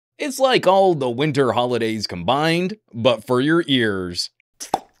It's like all the winter holidays combined, but for your ears.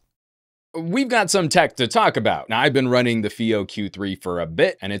 We've got some tech to talk about. Now, I've been running the Fiio Q3 for a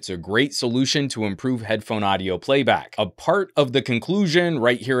bit, and it's a great solution to improve headphone audio playback. A part of the conclusion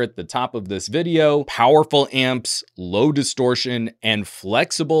right here at the top of this video: powerful amps, low distortion, and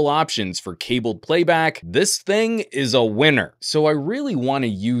flexible options for cabled playback. This thing is a winner. So I really want to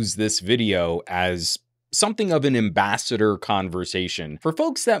use this video as something of an ambassador conversation for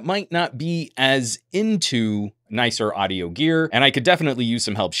folks that might not be as into nicer audio gear, and I could definitely use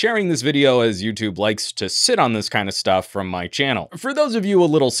some help sharing this video, as YouTube likes to sit on this kind of stuff from my channel. For those of you a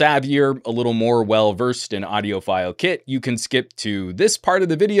little savvier, a little more well-versed in audiophile kit, you can skip to this part of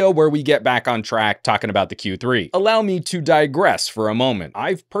the video where we get back on track talking about the Q3. Allow me to digress for a moment.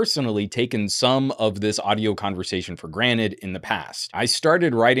 I've personally taken some of this audio conversation for granted in the past. I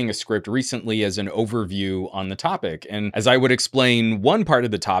started writing a script recently as an overview on the topic, and as I would explain one part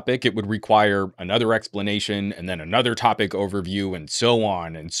of the topic, it would require another explanation, and then another topic overview, and so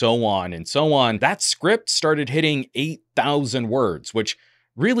on and so on and so on. That script started hitting 8,000 words, which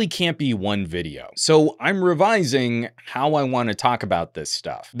really can't be one video. So I'm revising how I want to talk about this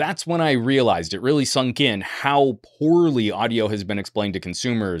stuff. That's when I realized it really sunk in how poorly audio has been explained to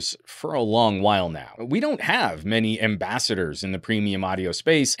consumers for a long while now. We don't have many ambassadors in the premium audio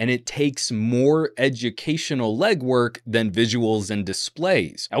space, and it takes more educational legwork than visuals and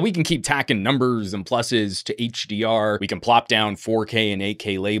displays. Now, we can keep tacking numbers and pluses to HDR. We can plop down 4K and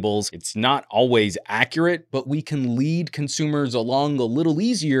 8K labels. It's not always accurate, but we can lead consumers along a little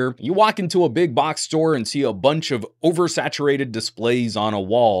easier. You walk into a big box store and see a bunch of oversaturated displays on a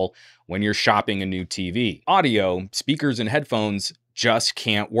wall when you're shopping a new TV. Audio, speakers and headphones just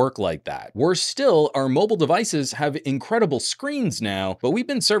can't work like that. Worse still, our mobile devices have incredible screens now, but we've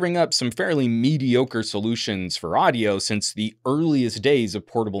been serving up some fairly mediocre solutions for audio since the earliest days of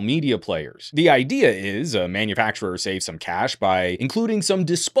portable media players. The idea is a manufacturer saves some cash by including some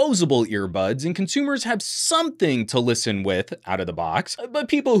disposable earbuds, and consumers have something to listen with out of the box, but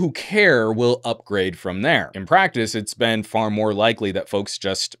people who care will upgrade from there. In practice, it's been far more likely that folks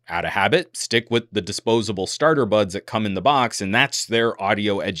just, out of habit, stick with the disposable starter buds that come in the box, and that's their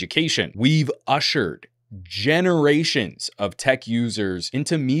audio education. We've ushered generations of tech users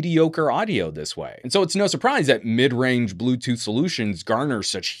into mediocre audio this way. And so it's no surprise that mid-range Bluetooth solutions garner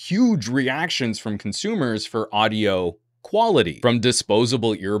such huge reactions from consumers for audio quality, from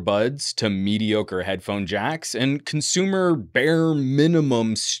disposable earbuds to mediocre headphone jacks and consumer bare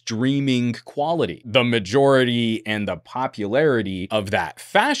minimum streaming quality. The majority and the popularity of that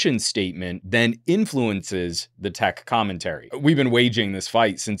fashion statement then influences the tech commentary. We've been waging this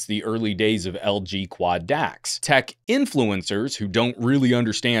fight since the early days of LG quad DACs. Tech influencers who don't really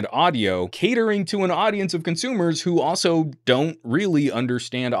understand audio, catering to an audience of consumers who also don't really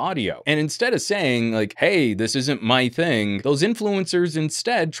understand audio. And instead of saying like, hey, this isn't my thing, those influencers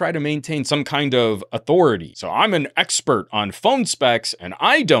instead try to maintain some kind of authority. So I'm an expert on phone specs, and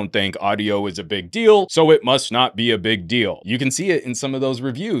I don't think audio is a big deal, so it must not be a big deal. You can see it in some of those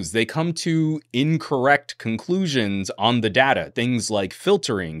reviews. They come to incorrect conclusions on the data, things like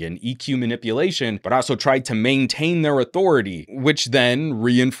filtering and EQ manipulation, but also try to maintain their authority, which then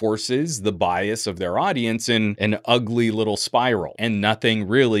reinforces the bias of their audience in an ugly little spiral, and nothing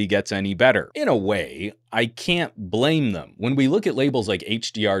really gets any better. In a way, I can't blame them. When we look at labels like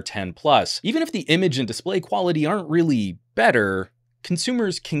HDR10+, even if the image and display quality aren't really better,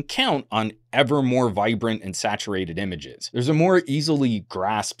 consumers can count on ever more vibrant and saturated images. There's a more easily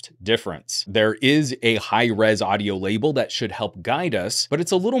grasped difference. There is a high-res audio label that should help guide us, but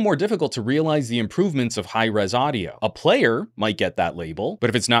it's a little more difficult to realize the improvements of high-res audio. A player might get that label, but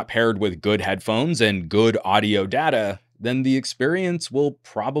if it's not paired with good headphones and good audio data, then the experience will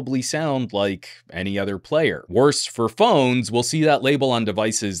probably sound like any other player. Worse for phones, we'll see that label on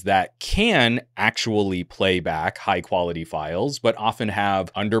devices that can actually play back high-quality files, but often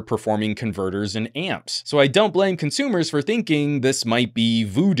have underperforming converters and amps. So I don't blame consumers for thinking this might be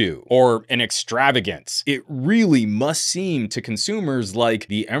voodoo or an extravagance. It really must seem to consumers like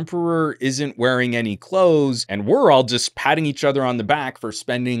the emperor isn't wearing any clothes, and we're all just patting each other on the back for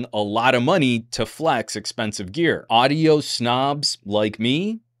spending a lot of money to flex expensive gear. Audio snobs like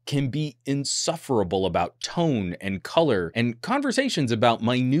me can be insufferable about tone and color and conversations about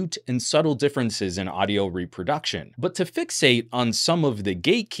minute and subtle differences in audio reproduction. But to fixate on some of the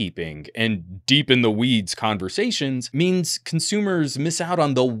gatekeeping and deep in the weeds conversations means consumers miss out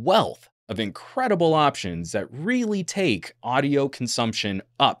on the wealth of incredible options that really take audio consumption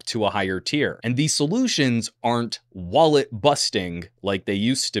up to a higher tier. And these solutions aren't wallet busting like they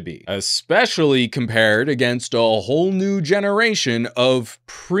used to be, especially compared against a whole new generation of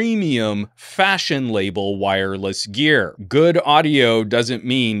premium fashion label wireless gear. Good audio doesn't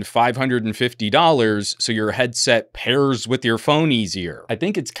mean $550 so your headset pairs with your phone easier. I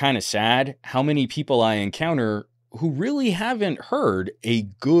think it's kind of sad how many people I encounter who really haven't heard a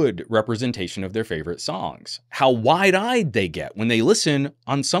good representation of their favorite songs. How wide-eyed they get when they listen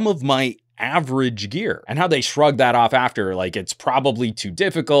on some of my average gear, and how they shrug that off after like it's probably too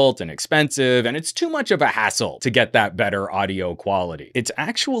difficult and expensive and it's too much of a hassle to get that better audio quality. It's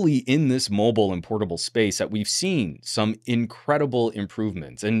actually in this mobile and portable space that we've seen some incredible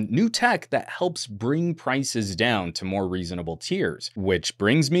improvements and new tech that helps bring prices down to more reasonable tiers, which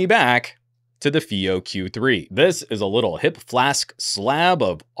brings me back to the Fiio Q3. This is a little hip flask slab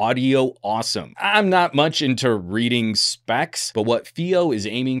of audio awesome. I'm not much into reading specs, but what Fiio is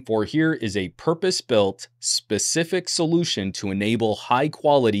aiming for here is a purpose-built, specific solution to enable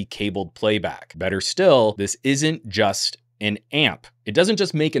high-quality cabled playback. Better still, this isn't just an amp. It doesn't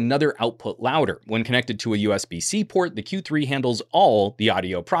just make another output louder. When connected to a USB-C port, the Q3 handles all the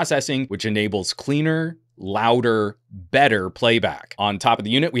audio processing, which enables cleaner, louder, better playback. On top of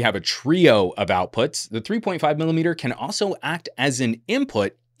the unit, we have a trio of outputs. The 3.5mm can also act as an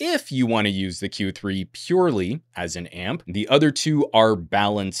input if you want to use the Q3 purely as an amp. The other two are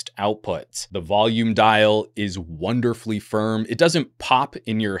balanced outputs. The volume dial is wonderfully firm. It doesn't pop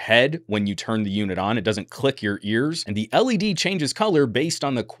in your head when you turn the unit on. It doesn't click your ears. And the LED changes color based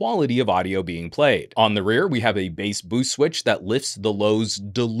on the quality of audio being played. On the rear, we have a bass boost switch that lifts the lows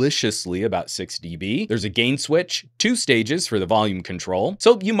deliciously about 6 dB. There's a gain switch, 2 stages for the volume control.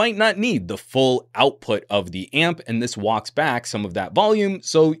 So you might not need the full output of the amp, and this walks back some of that volume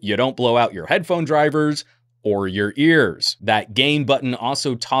so you don't blow out your headphone drivers or your ears. That gain button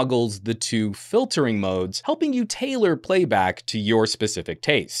also toggles the 2 filtering modes, helping you tailor playback to your specific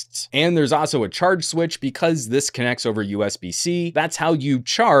tastes. And there's also a charge switch because this connects over USB-C. That's how you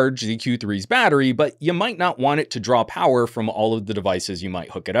charge the Q3's battery, but you might not want it to draw power from all of the devices you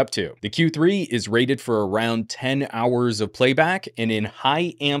might hook it up to. The Q3 is rated for around 10 hours of playback, and in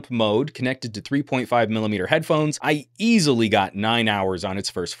high amp mode connected to 3.5mm headphones, I easily got 9 hours on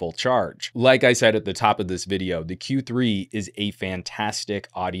its first full charge. Like I said at the top of this video, the Q3 is a fantastic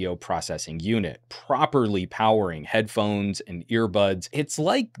audio processing unit, properly powering headphones and earbuds. It's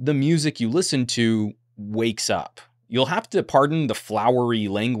like the music you listen to wakes up. You'll have to pardon the flowery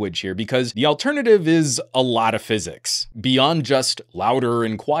language here because the alternative is a lot of physics. Beyond just louder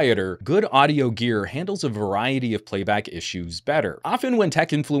and quieter, good audio gear handles a variety of playback issues better. Often when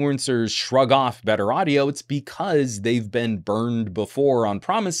tech influencers shrug off better audio, it's because they've been burned before on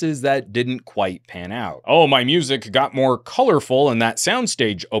promises that didn't quite pan out. Oh, my music got more colorful and that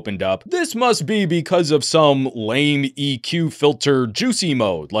soundstage opened up. This must be because of some lame EQ filter juicy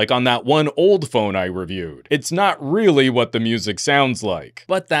mode, like on that one old phone I reviewed. It's not really what the music sounds like.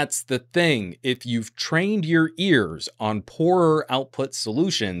 But that's the thing. If you've trained your ears on poorer output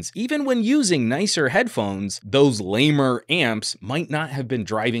solutions, even when using nicer headphones, those lamer amps might not have been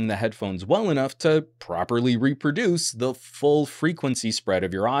driving the headphones well enough to properly reproduce the full frequency spread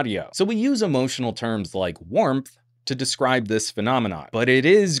of your audio. So we use emotional terms like warmth to describe this phenomenon, but it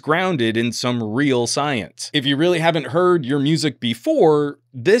is grounded in some real science. If you really haven't heard your music before,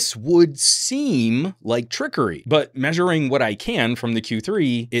 this would seem like trickery, but measuring what I can from the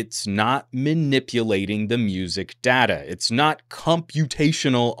Q3, it's not manipulating the music data. It's not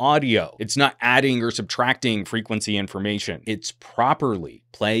computational audio. It's not adding or subtracting frequency information. It's properly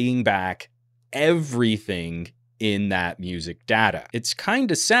playing back everything in that music data. It's kind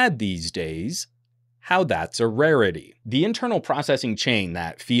of sad these days how that's a rarity. The internal processing chain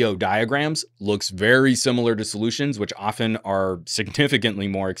that Fiio diagrams looks very similar to solutions which often are significantly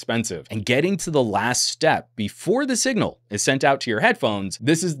more expensive. And getting to the last step before the signal is sent out to your headphones,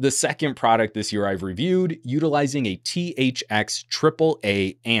 this is the second product this year I've reviewed utilizing a THX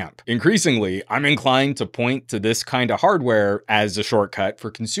AAA amp. Increasingly, I'm inclined to point to this kind of hardware as a shortcut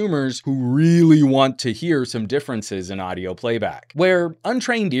for consumers who really want to hear some differences in audio playback. Where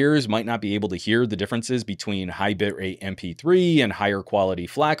untrained ears might not be able to hear the differences between high bitrate MP3 and higher quality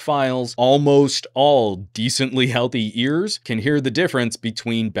FLAC files, almost all decently healthy ears can hear the difference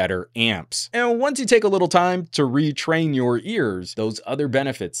between better amps. And once you take a little time to retrain your ears, those other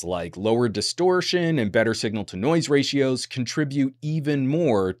benefits like lower distortion and better signal to noise ratios contribute even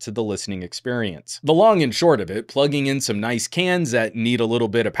more to the listening experience. The long and short of it, plugging in some nice cans that need a little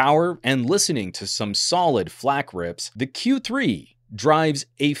bit of power and listening to some solid FLAC rips, the Q3 drives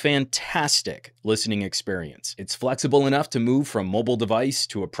a fantastic listening experience. It's flexible enough to move from mobile device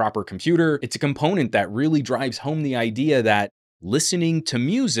to a proper computer. It's a component that really drives home the idea that listening to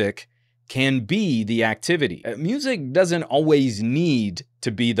music can be the activity. Music doesn't always need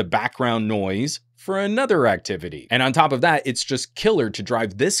to be the background noise for another activity. And on top of that, it's just killer to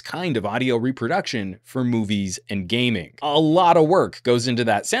drive this kind of audio reproduction for movies and gaming. A lot of work goes into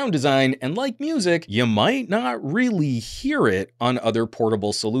that sound design, and like music, you might not really hear it on other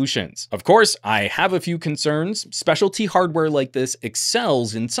portable solutions. Of course, I have a few concerns. Specialty hardware like this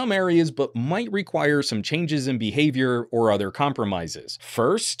excels in some areas, but might require some changes in behavior or other compromises.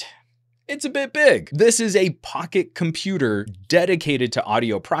 First, it's a bit big. This is a pocket computer dedicated to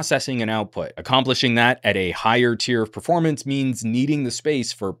audio processing and output. Accomplishing that at a higher tier of performance means needing the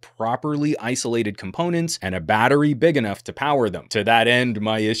space for properly isolated components and a battery big enough to power them. To that end,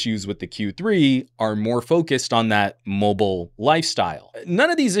 my issues with the Q3 are more focused on that mobile lifestyle.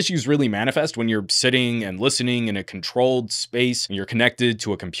 None of these issues really manifest when you're sitting and listening in a controlled space and you're connected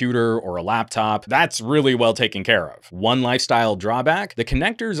to a computer or a laptop. That's really well taken care of. One lifestyle drawback, the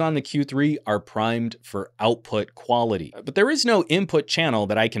connectors on the Q3 are primed for output quality, but there is no input channel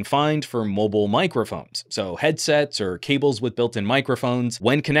that I can find for mobile microphones. So headsets or cables with built-in microphones,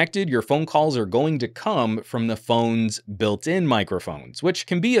 when connected, your phone calls are going to come from the phone's built-in microphones, which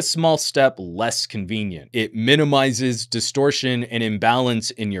can be a small step less convenient. It minimizes distortion and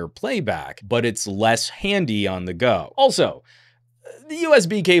imbalance in your playback, but it's less handy on the go. Also, the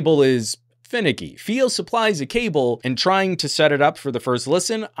USB cable is finicky. Fiio supplies a cable, and trying to set it up for the first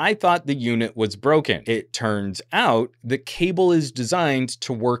listen, I thought the unit was broken. It turns out the cable is designed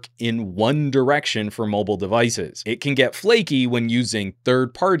to work in one direction for mobile devices. It can get flaky when using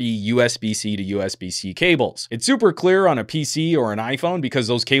third-party USB-C to USB-C cables. It's super clear on a PC or an iPhone because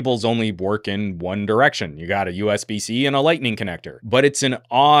those cables only work in one direction. You got a USB-C and a lightning connector. But it's an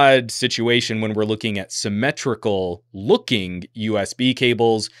odd situation when we're looking at symmetrical looking USB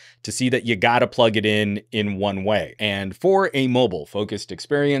cables to see that you gotta plug it in one way. And for a mobile focused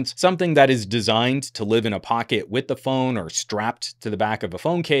experience, something that is designed to live in a pocket with the phone or strapped to the back of a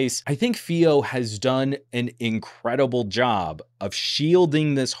phone case, I think Fiio has done an incredible job of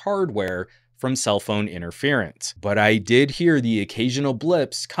shielding this hardware from cell phone interference. But I did hear the occasional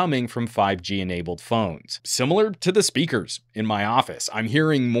blips coming from 5G enabled phones. Similar to the speakers in my office, I'm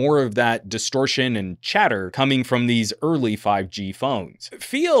hearing more of that distortion and chatter coming from these early 5G phones.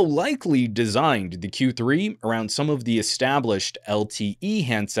 Fiio likely designed the Q3 around some of the established LTE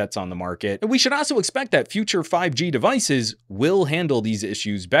handsets on the market, and we should also expect that future 5G devices will handle these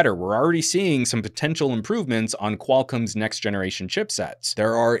issues better. We're already seeing some potential improvements on Qualcomm's next generation chipsets.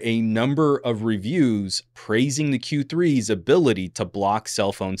 There are a number of reviews praising the Q3's ability to block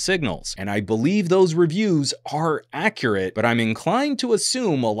cell phone signals, and I believe those reviews are accurate, but I'm inclined to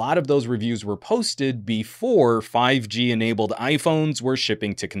assume a lot of those reviews were posted before 5G enabled iPhones were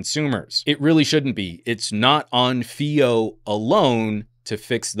shipping to consumers. It really shouldn't be. It's not on Fiio alone to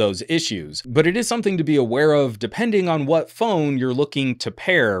fix those issues, but it is something to be aware of depending on what phone you're looking to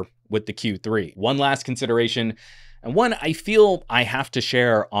pair with the Q3. One last consideration, and one I feel I have to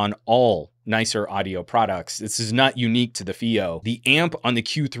share on all nicer audio products. This is not unique to the Fiio. The amp on the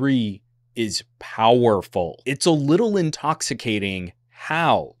Q3 is powerful. It's a little intoxicating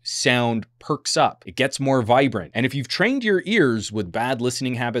how sound perks up. It gets more vibrant. And if you've trained your ears with bad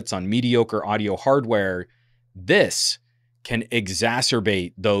listening habits on mediocre audio hardware, this can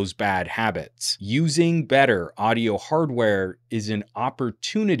exacerbate those bad habits. Using better audio hardware is an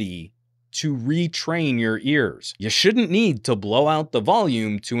opportunity to retrain your ears. You shouldn't need to blow out the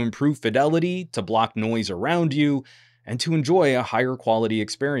volume to improve fidelity, to block noise around you, and to enjoy a higher quality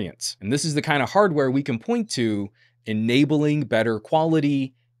experience. And this is the kind of hardware we can point to enabling better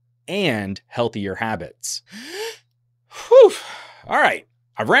quality and healthier habits. Whew. All right.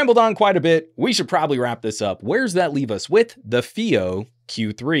 I've rambled on quite a bit. We should probably wrap this up. Where's that leave us with the Fiio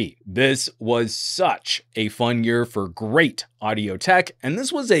Q3? This was such a fun year for great audio tech, and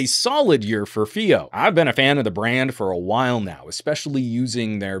this was a solid year for Fiio. I've been a fan of the brand for a while now, especially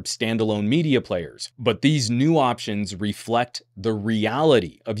using their standalone media players. But these new options reflect the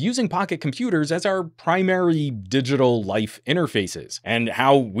reality of using pocket computers as our primary digital life interfaces, and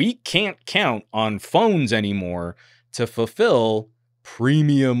how we can't count on phones anymore to fulfill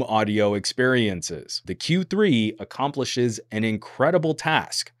premium audio experiences. The Q3 accomplishes an incredible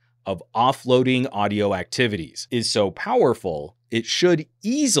task of offloading audio activities. Is so powerful, it should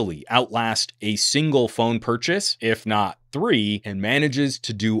easily outlast a single phone purchase, if not 3, and manages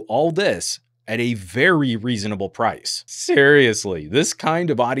to do all this at a very reasonable price. Seriously, this kind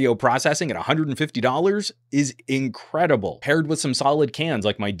of audio processing at $150 is incredible. Paired with some solid cans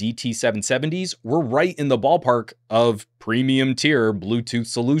like my DT770s, we're right in the ballpark of premium tier Bluetooth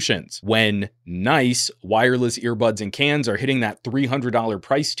solutions. When nice wireless earbuds and cans are hitting that $300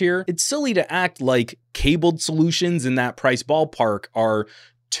 price tier, it's silly to act like cabled solutions in that price ballpark are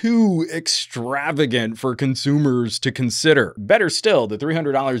too extravagant for consumers to consider. Better still, the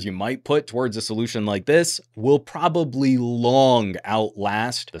 $300 you might put towards a solution like this will probably long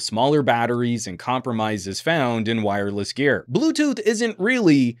outlast the smaller batteries and compromises found in wireless gear. Bluetooth isn't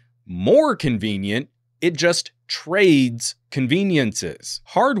really more convenient, it just trades conveniences.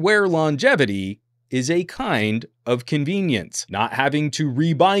 Hardware longevity is a kind of convenience. Not having to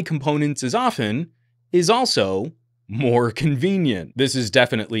rebuy components as often is also more convenient. This is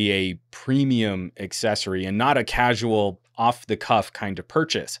definitely a premium accessory and not a casual off-the-cuff kind of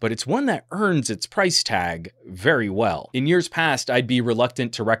purchase, but it's one that earns its price tag very well. In years past, I'd be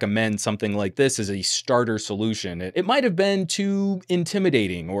reluctant to recommend something like this as a starter solution. It might have been too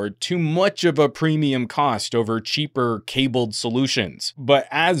intimidating or too much of a premium cost over cheaper cabled solutions. But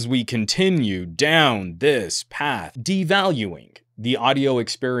as we continue down this path, devaluing the audio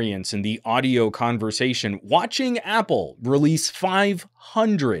experience and the audio conversation, watching Apple release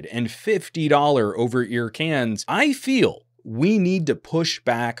 $550 over-ear cans, I feel we need to push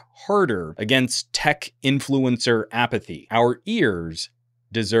back harder against tech influencer apathy. Our ears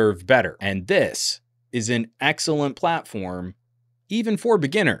deserve better, and this is an excellent platform even for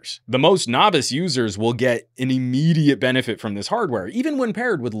beginners. The most novice users will get an immediate benefit from this hardware, even when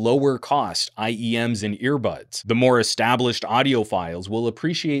paired with lower cost IEMs and earbuds. The more established audiophiles will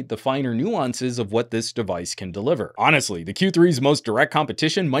appreciate the finer nuances of what this device can deliver. Honestly, the Q3's most direct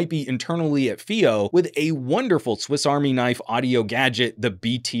competition might be internally at Fiio with a wonderful Swiss Army knife audio gadget, the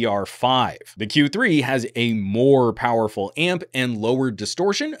BTR5. The Q3 has a more powerful amp and lower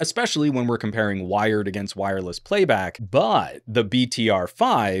distortion, especially when we're comparing wired against wireless playback, but the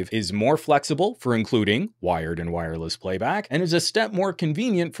BTR5 is more flexible for including wired and wireless playback, and is a step more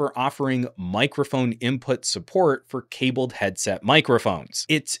convenient for offering microphone input support for cabled headset microphones.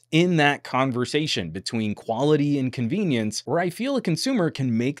 It's in that conversation between quality and convenience where I feel a consumer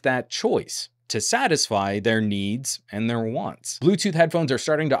can make that choice to satisfy their needs and their wants. Bluetooth headphones are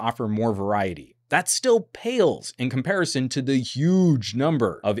starting to offer more variety. That still pales in comparison to the huge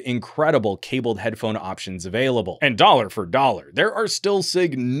number of incredible cabled headphone options available. And dollar for dollar, there are still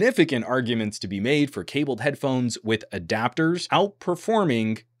significant arguments to be made for cabled headphones with adapters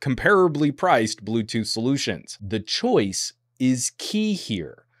outperforming comparably priced Bluetooth solutions. The choice is key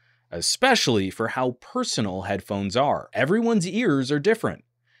here, especially for how personal headphones are. Everyone's ears are different,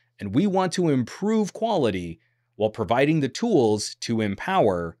 and we want to improve quality while providing the tools to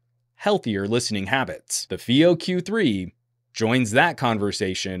empower healthier listening habits. The Fiio Q3 joins that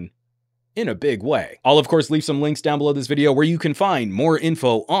conversation in a big way. I'll of course leave some links down below this video where you can find more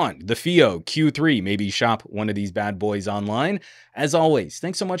info on the Fiio Q3. Maybe shop one of these bad boys online. As always,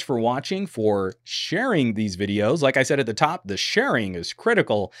 thanks so much for watching, for sharing these videos. Like I said at the top, the sharing is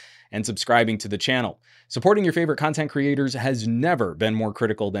critical, and subscribing to the channel. Supporting your favorite content creators has never been more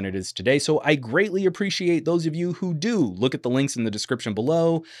critical than it is today, so I greatly appreciate those of you who do. Look at the links in the description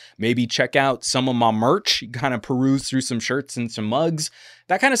below. Maybe check out some of my merch, kind of peruse through some shirts and some mugs.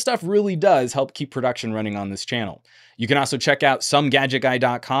 That kind of stuff really does help keep production running on this channel. You can also check out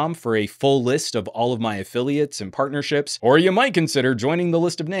SomeGadgetGuy.com for a full list of all of my affiliates and partnerships, or you might consider joining the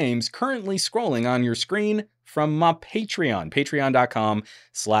list of names currently scrolling on your screen from my Patreon,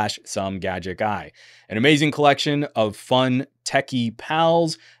 patreon.com/SomeGadgetGuy. An amazing collection of fun, techie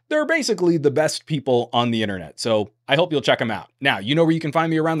pals. They're basically the best people on the internet, so I hope you'll check them out. Now, you know where you can find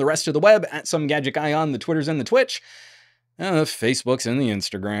me around the rest of the web, at SomeGadgetGuy on the Twitters and the Twitch, Facebooks and the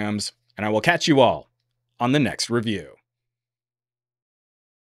Instagrams, and I will catch you all on the next review.